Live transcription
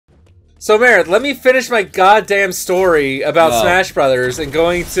So, Meredith, let me finish my goddamn story about Smash Brothers and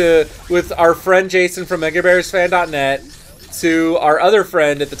going with our friend Jason from MegaBearsFan.net to our other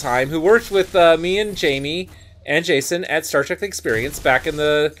friend at the time who worked with me and Jamie and Jason at Star Trek The Experience back in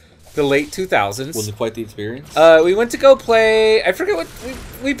the late 2000s. Was it quite the experience? We went to go play... I forget what...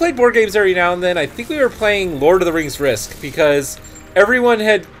 We played board games every now and then. I think we were playing Lord of the Rings Risk because everyone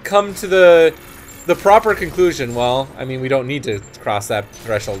had come to the proper conclusion. Well, I mean, we don't need to cross that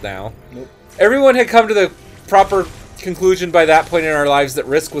threshold now. Nope. Everyone had come to the proper conclusion by that point in our lives that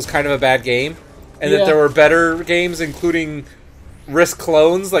Risk was kind of a bad game. And that there were better games, including Risk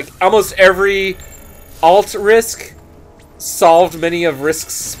clones. Like, almost every alt-Risk solved many of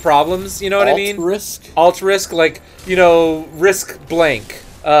Risk's problems, you know what I mean? Alt-Risk? Alt-Risk, like, you know, Risk blank.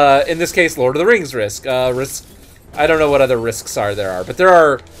 In this case, Lord of the Rings Risk. Risk... I don't know what other Risks there are, but there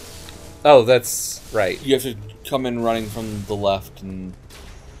are... Oh, that's right. You have to come in running from the left, and...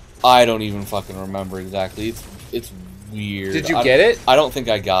 I don't even fucking remember exactly. It's weird. Did you get it? I don't think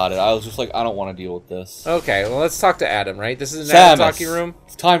I got it. I was just like, I don't want to deal with this. Okay, well, let's talk to Adam, right? This is an Adam talking room?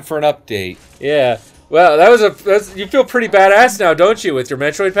 It's time for an update. Yeah. Well, you feel pretty badass now, don't you, with your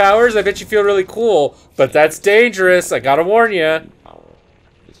Metroid powers? I bet you feel really cool, but that's dangerous. I gotta warn you.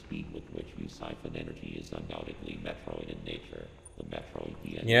 The speed with which you siphon energy is undoubtedly Metroid in nature. The Metroid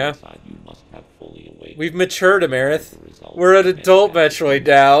inside you must have fully awakened. We've matured, Amarith. We're an adult Metroid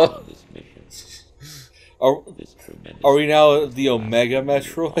now. Are we now the Omega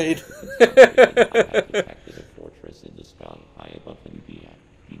Metroid?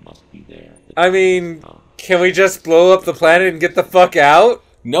 I mean, can we just blow up the planet and get the fuck out?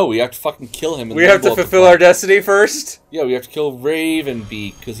 No, we have to fucking kill him. We have to fulfill our destiny first? Yeah, we have to kill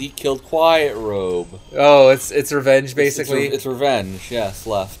Ravenbeak, because he killed Quiet Robe. Oh, it's revenge, basically? It's revenge, yes,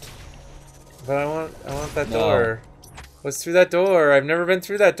 left. But I want that door. What's through that door? I've never been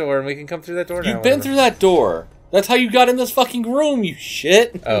through that door, and we can come through that door now. You've been through that door! That's how you got in this fucking room, you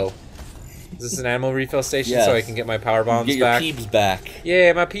shit! Oh. Is this an ammo refill station yes. So I can get my power bombs back? Get your peebs back.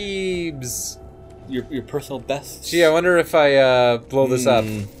 Yeah, my peebs! Your personal best. Gee, I wonder if I blow this up.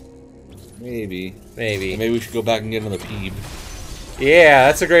 Maybe. Maybe. Maybe we should go back and get another peeb. Yeah,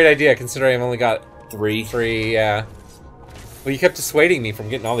 that's a great idea, considering I've only got... Three, yeah. Well, you kept dissuading me from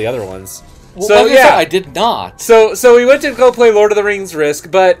getting all the other ones. Well, so yeah, I did not. So we went to go play Lord of the Rings Risk,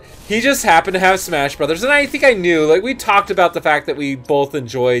 but he just happened to have Smash Brothers, and I think I knew. Like, we talked about the fact that we both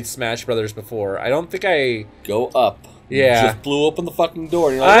enjoyed Smash Brothers before. I don't think I... Go up. Yeah. You just blew open the fucking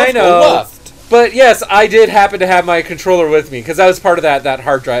door. And you're like, I know. Go left. But yes, I did happen to have my controller with me, because that was part of that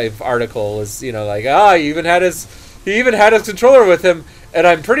hard drive article. Was, you know, like, he even had his controller with him, and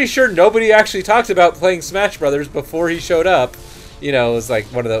I'm pretty sure nobody actually talked about playing Smash Brothers before he showed up. You know, it was like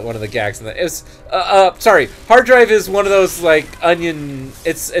one of the gags in the. It was sorry, hard drive is one of those like Onion.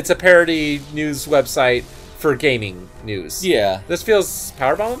 It's a parody news website for gaming news. Yeah. This feels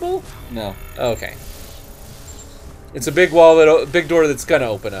power bombable? No. Okay. It's a big big door that's gonna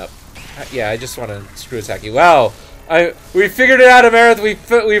open up. Yeah, I just want to screw attack you. Wow, we figured it out, Amarith.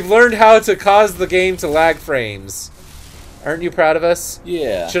 We've learned how to cause the game to lag frames. Aren't you proud of us?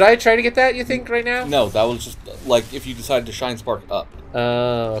 Yeah. Should I try to get that, you think, right now? No, that was just, like, if you decided to shine spark up.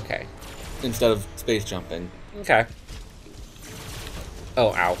 Oh, okay. Instead of space jumping. Okay.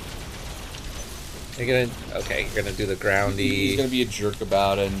 Oh, ow. You're gonna do the groundy... He's gonna be a jerk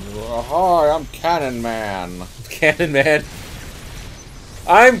about it. Hi, I'm Cannon Man. Cannon Man?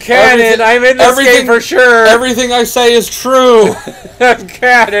 I'm Cannon! I'm in this game for sure! Everything I say is true! I'm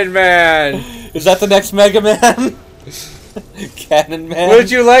Cannon Man! Is that the next Mega Man? Cannon Man. Would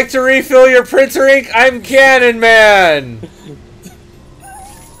you like to refill your printer ink? I'm Cannon Man.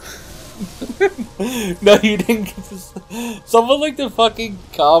 No, you didn't get this. Someone linked a fucking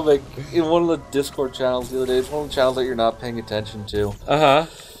comic in one of the Discord channels the other day. It's one of the channels that you're not paying attention to. Uh-huh.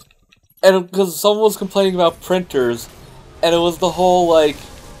 And because someone was complaining about printers, and it was the whole like,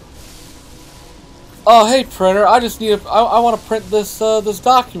 oh hey printer, I just need I want to print this this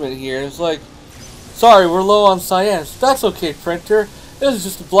document here. And it's like, sorry, we're low on cyan. That's okay, printer. This is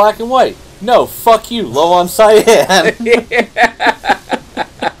just black and white. No, fuck you, low on cyan.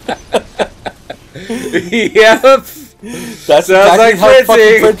 Yep. That's exactly like how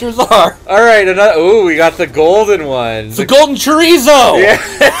fucking printers are. Alright, ooh, we got the golden one. It's the golden chorizo!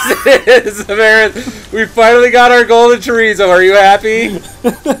 Yes, it is, Amarith. We finally got our golden chorizo. Are you happy?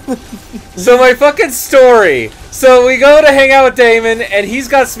 So my fucking story. So we go to hang out with Damon, and he's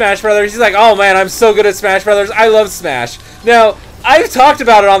got Smash Brothers. He's like, oh man, I'm so good at Smash Brothers. I love Smash. Now, I've talked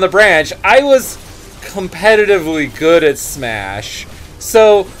about it on the branch. I was competitively good at Smash.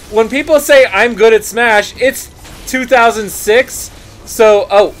 So when people say I'm good at Smash, it's 2006.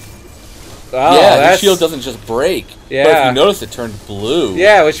 So, Oh, yeah, the shield doesn't just break. Yeah. But if you notice, it turned blue.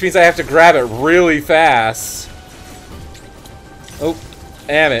 Yeah, which means I have to grab it really fast. Oh,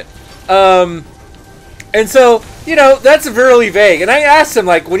 damn it. And so, you know, that's really vague. And I asked him,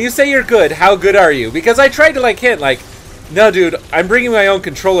 like, when you say you're good, how good are you? Because I tried to, like, hint, like, no, dude, I'm bringing my own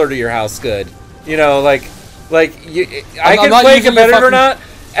controller to your house good. You know, like I can play competitive or not.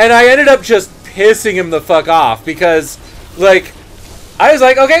 And I ended up just pissing him the fuck off because, like, I was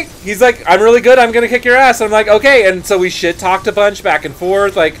like, okay. He's like, I'm really good. I'm going to kick your ass. And I'm like, okay. And so we shit-talked a bunch back and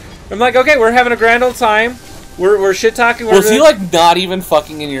forth. Like, I'm like, okay, we're having a grand old time. We're shit-talking. Was he, like, not even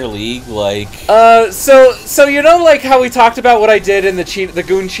fucking in your league? Like... So you know, like, how we talked about what I did in the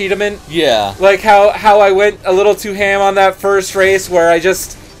Goon Cheetahman? Yeah. Like, how I went a little too ham on that first race where I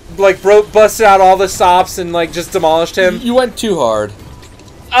just, like, busted out all the stops and, like, just demolished him? You went too hard.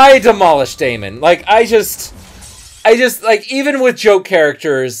 I demolished Damon. Like, I just, like, even with joke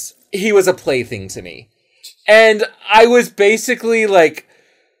characters, he was a plaything to me. And I was basically, like...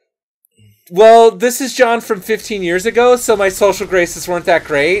 Well, this is John from 15 years ago, so my social graces weren't that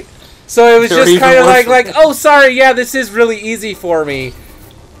great. So it was just kind of like, oh, sorry, yeah, this is really easy for me.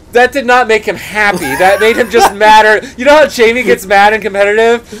 That did not make him happy. That made him just madder. You know how Jamie gets mad and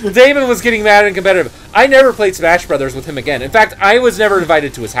competitive? Damon was getting mad and competitive. I never played Smash Brothers with him again. In fact, I was never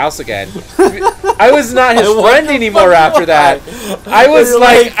invited to his house again. I was not his friend anymore after that. I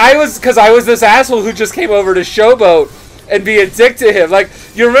was because I was this asshole who just came over to showboat and be a dick to him. Like,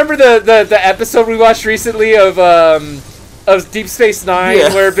 you remember the episode we watched recently of Deep Space Nine,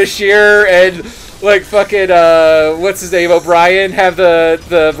 where Bashir and, like, fucking, what's his name, O'Brien have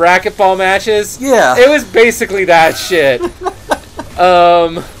the racquetball matches? Yeah. It was basically that shit.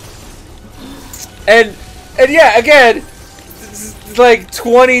 And yeah, again, like,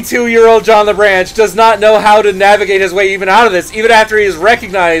 22-year-old John LaBranch does not know how to navigate his way even out of this, even after he is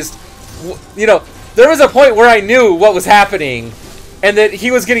recognized, you know. There was a point where I knew what was happening, and that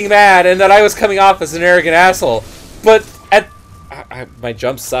he was getting mad, and that I was coming off as an arrogant asshole. But my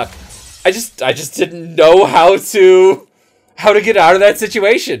jumps suck. I just didn't know how to get out of that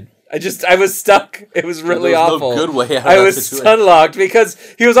situation. I was stuck. It was really awful. No good way out of I was stun locked because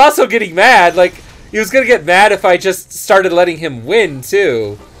he was also getting mad. Like, he was gonna get mad if I just started letting him win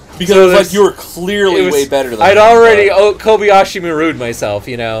too. Because it was like you were clearly way better than I'd already Kobayashi Maru'd myself,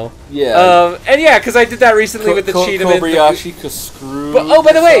 you know. Yeah. And yeah, because I did that recently with the Cheetahman. Kobayashi screwed. Oh,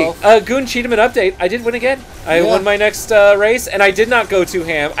 by the way, Goon Cheetahman update. I did win again. I won my next race, and I did not go too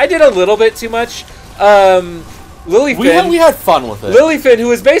ham. I did a little bit too much. Lilyfin. We had fun with it. Lilyfin, who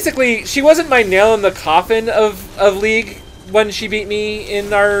was basically, she wasn't my nail in the coffin of League when she beat me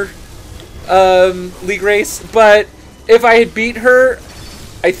in our League race, but if I had beat her,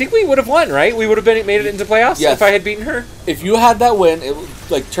 I think we would have won, right? We would have made it into playoffs if I had beaten her. If you had that win, it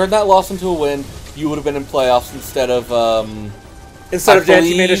like turned that loss into a win, you would have been in playoffs instead of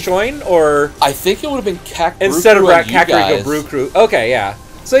Dancing Manish Join, or I think it would have been Cac instead of Kakariko Brew Crew. Okay, yeah.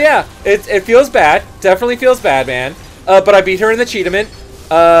 So yeah, it feels bad. Definitely feels bad, man. But I beat her in the Cheetahman.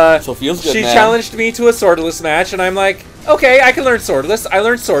 So it feels good, She man. challenged me to a swordless match, and I'm like, okay, I can learn swordless. I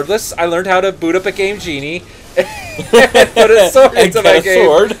learned swordless. I learned how to boot up a Game Genie. And put a sword into my game.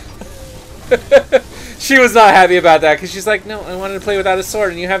 Sword. She was not happy about that because she's like, no, I wanted to play without a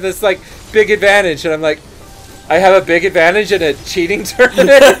sword, and you have this like big advantage, and I'm like, I have a big advantage in a cheating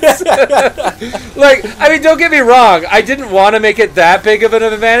tournament. Like, I mean, don't get me wrong, I didn't want to make it that big of an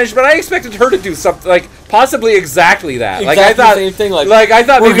advantage, but I expected her to do something like possibly exactly that. Exactly, like I thought, the same thing. Like I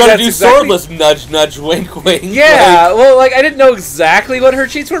thought we're maybe gonna that's do exactly, swordless. Nudge, nudge, wink, wink. Yeah, well, like I didn't know exactly what her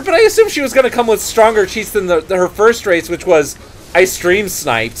cheats were, but I assumed she was going to come with stronger cheats than her first race, which was I stream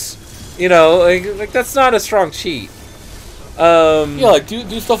sniped. You know, like that's not a strong cheat. Yeah, like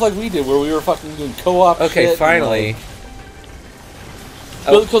do stuff like we did, where we were fucking doing co-op. Okay, shit finally.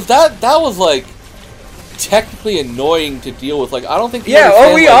 Because that was like technically annoying to deal with. Like, I don't think. Yeah.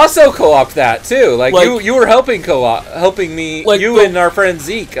 Oh, we also co-opted that too. Like you were helping helping me. Like you and our friend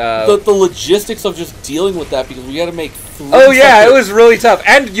Zeke. The logistics of just dealing with that, because we had to make. Oh yeah, it was really tough.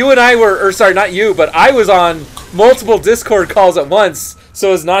 And you and I were, or sorry, not you, but I was on multiple Discord calls at once,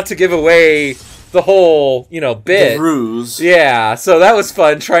 so as not to give away the whole, bit. The ruse. Yeah, so that was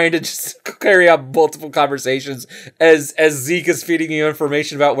fun, trying to just carry out multiple conversations as Zeke is feeding you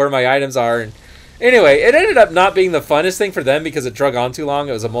information about where my items are. And anyway, it ended up not being the funnest thing for them because it drug on too long.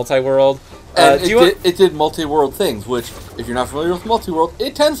 It was a multi-world. And it did multi-world things, which, if you're not familiar with multi-world,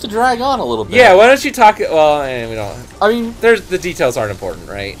 it tends to drag on a little bit. Yeah, why don't you talk... Well, we don't... I mean... The details aren't important,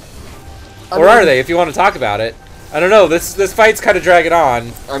 right? Or are they, if you want to talk about it? I don't know. This fight's kind of dragging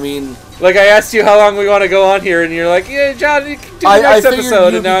on. I mean, like I asked you how long we want to go on here, and you're like, yeah, John, you can do the next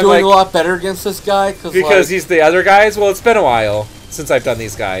episode. And now I'm doing like, a lot better against this guy because like, he's the other guys. Well, it's been a while since I've done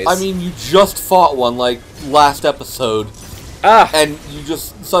these guys. I mean, you just fought one like last episode, and you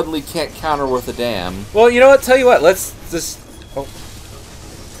just suddenly can't counter worth a damn. Well, you know what? Tell you what. Let's just. Oh.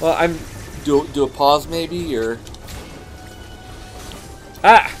 Well, I'm. Do a pause maybe or.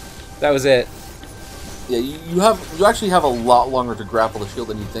 That was it. Yeah, you actually have a lot longer to grapple the shield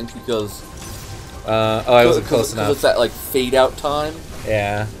than you think because. I wasn't close enough. Because it's that like fade out time.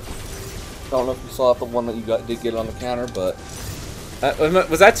 Yeah. I don't know if you saw the one that you did get on the counter, but.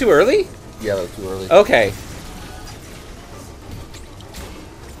 Was that too early? Yeah, that was too early. Okay.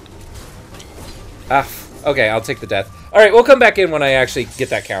 Okay, I'll take the death. All right, we'll come back in when I actually get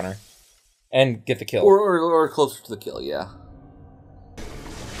that counter and get the kill. Or closer to the kill, yeah.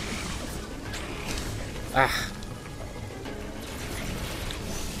 All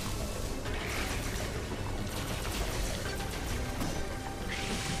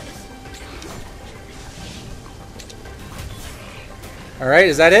right,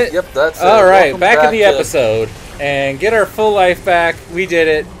 is that it? Yep, that's it. All right, back in the episode and get our full life back. We did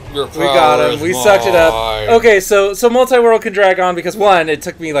it. We got him. We sucked it up. Okay, so multi-world can drag on because one, it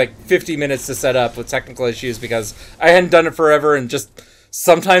took me like 50 minutes to set up with technical issues because I hadn't done it forever and just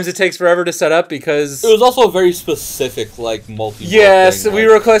sometimes it takes forever to set up because... It was also a very specific, like, multi-world Yes, thing, we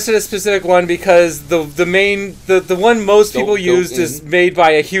requested a specific one because the one most people used is made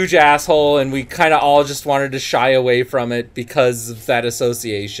by a huge asshole and we kind of all just wanted to shy away from it because of that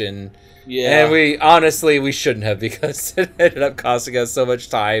association. Yeah. And we shouldn't have because it ended up costing us so much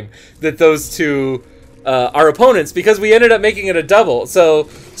time that those two... our opponents, because we ended up making it a double. So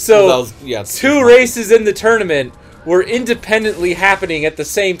two races in the tournament were independently happening at the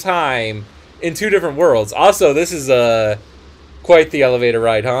same time in two different worlds. Also, this is quite the elevator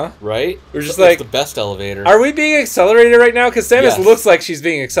ride, huh? Right? We're just like the best elevator. Are we being accelerated right now? Because Samus looks like she's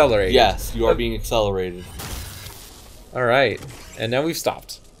being accelerated. Yes, you are being accelerated. All right, and now we've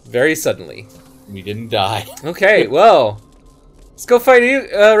stopped very suddenly. We didn't die. Okay, well, let's go fight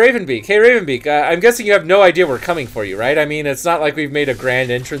Ravenbeak. Hey, Ravenbeak, I'm guessing you have no idea we're coming for you, right? I mean, it's not like we've made a grand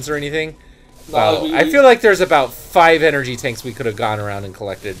entrance or anything. Wow, I feel like there's about 5 energy tanks we could have gone around and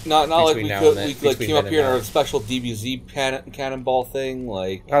collected. Not like we came up here in our special DBZ cannonball thing.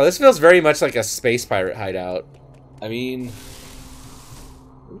 Like, wow, this feels very much like a space pirate hideout. I mean,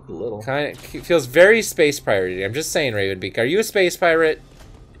 a little. Kind of feels very space piratey. I'm just saying, Ravenbeak. Are you a space pirate?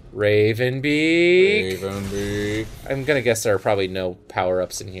 Ravenbeak. I'm gonna guess there are probably no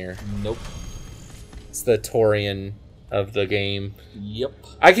power-ups in here. Nope. It's the Torian of the game. Yep.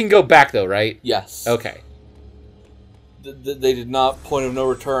 I can go back though, right? Yes. Okay. They did not point of no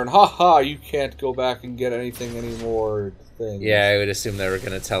return. Ha ha! You can't go back and get anything anymore. Things. Yeah, I would assume they were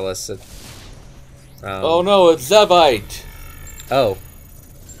going to tell us. That, oh no, it's Zebite. Oh.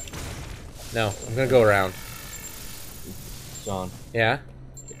 No, I'm going to go around. John. Yeah.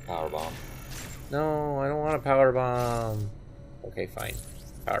 Power bomb. No, I don't want a power bomb. Okay, fine.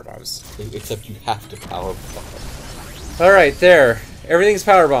 Power bombs. Except you have to power bomb. Alright, there. Everything's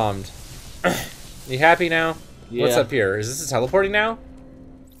power bombed. You happy now? Yeah. What's up here? Is this a teleporting now?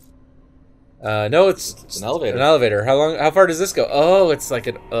 No, it's an elevator. An elevator. How far does this go? Oh, it's like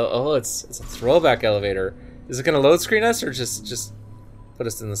an it's a throwback elevator. Is it gonna load screen us or just put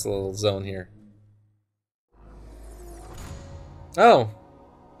us in this little zone here? Oh.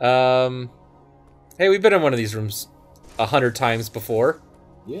 Hey, we've been in one of these rooms 100 times before.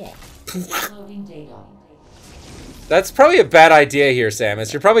 Yeah. That's probably a bad idea here,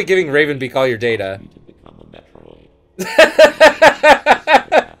 Samus. You're probably giving Ravenbeak all your data. To become a Metroid.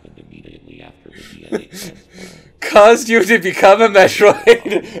 Happened immediately after the DNA transfer. Caused you to become a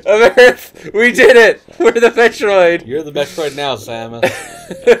Metroid. Amarith, we did it. We're the Metroid. You're the Metroid now, Samus.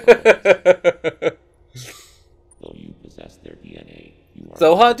 Though you possess their DNA, you are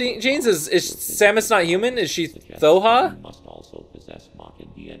Thoha genes? Is Samus not human? Is she Thoha? You must also possess Mockin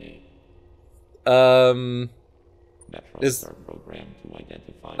DNA. Metroids are programmed to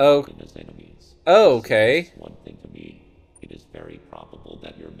identify Mockin as enemies. Oh, okay. One thing to me, it is very probable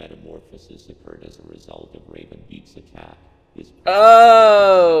that your metamorphosis occurred as a result of Ravenbeak's attack.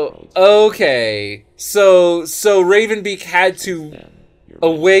 Oh, okay. So Ravenbeak had to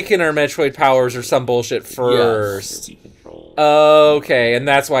awaken our Metroid powers or some bullshit first. Yes. Okay, and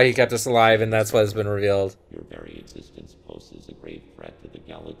that's why he kept us alive, and that's what has been revealed. Your very existence poses a grave threat to the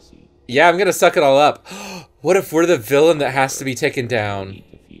galaxy. Yeah, I'm gonna suck it all up. What if we're the villain that has to be taken down? You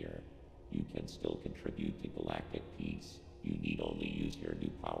fear. You can still contribute to galactic peace. You need only use your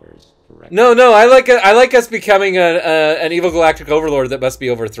new powers correctly. No, I like us becoming an evil galactic overlord that must be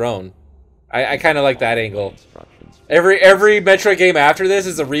overthrown. I kind of like that angle. Every Metroid game after this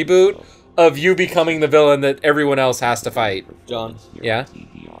is a reboot of you becoming the villain that everyone else has to fight. John. Yeah?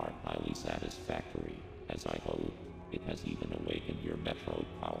 TBR highly satisfactory, as I hope it has even awakened your Metroid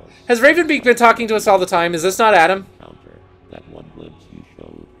powers. Has Ravenbeak been talking to us all the time? Is this not Adam? That one glimpse you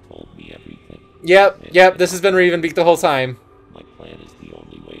showed told me everything. Yep, this has been Ravenbeak the whole time. My plan is the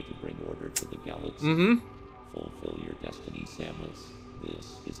only way to bring order to the galaxy. Mm-hmm. Fulfill your destiny, Samus.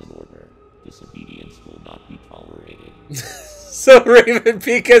 This is an order. Disobedience will not be tolerated. So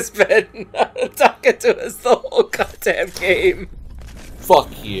Ravenbeak has been talking to us the whole goddamn game. Fuck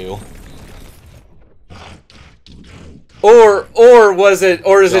you. Or is it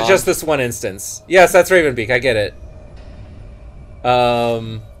just this one instance? Yes, that's Ravenbeak, I get it.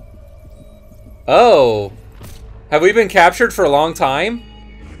 Oh. Have we been captured for a long time?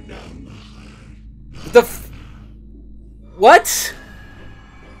 What?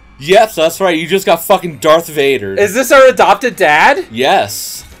 Yes, that's right. You just got fucking Darth Vader. Is this our adopted dad?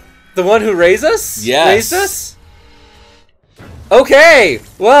 Yes. The one who raised us? Yes. Raised us? Okay.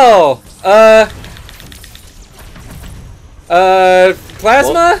 Well,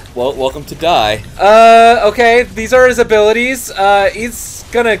 Plasma? Well, welcome to die. Okay. These are his abilities. He's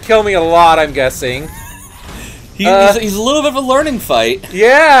gonna kill me a lot, I'm guessing. He's a little bit of a learning fight.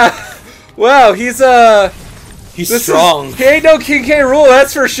 Yeah. Well, he's strong. He ain't no King K. Rool,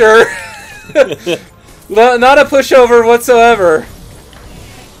 that's for sure. Not a pushover whatsoever.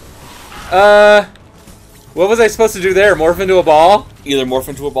 What was I supposed to do there? Morph into a ball? Either morph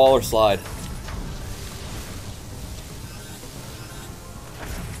into a ball or slide.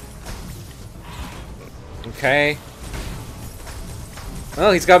 Okay.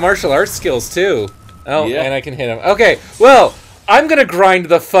 Oh, he's got martial arts skills too. Oh, yeah. And I can hit him. Okay, well, I'm gonna grind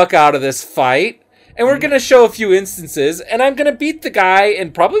the fuck out of this fight, and we're gonna show a few instances, and I'm gonna beat the guy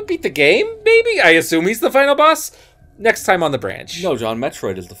and probably beat the game, maybe? I assume he's the final boss? Next time on The Branch. No, John,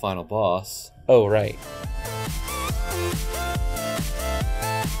 Metroid is the final boss. Oh, right.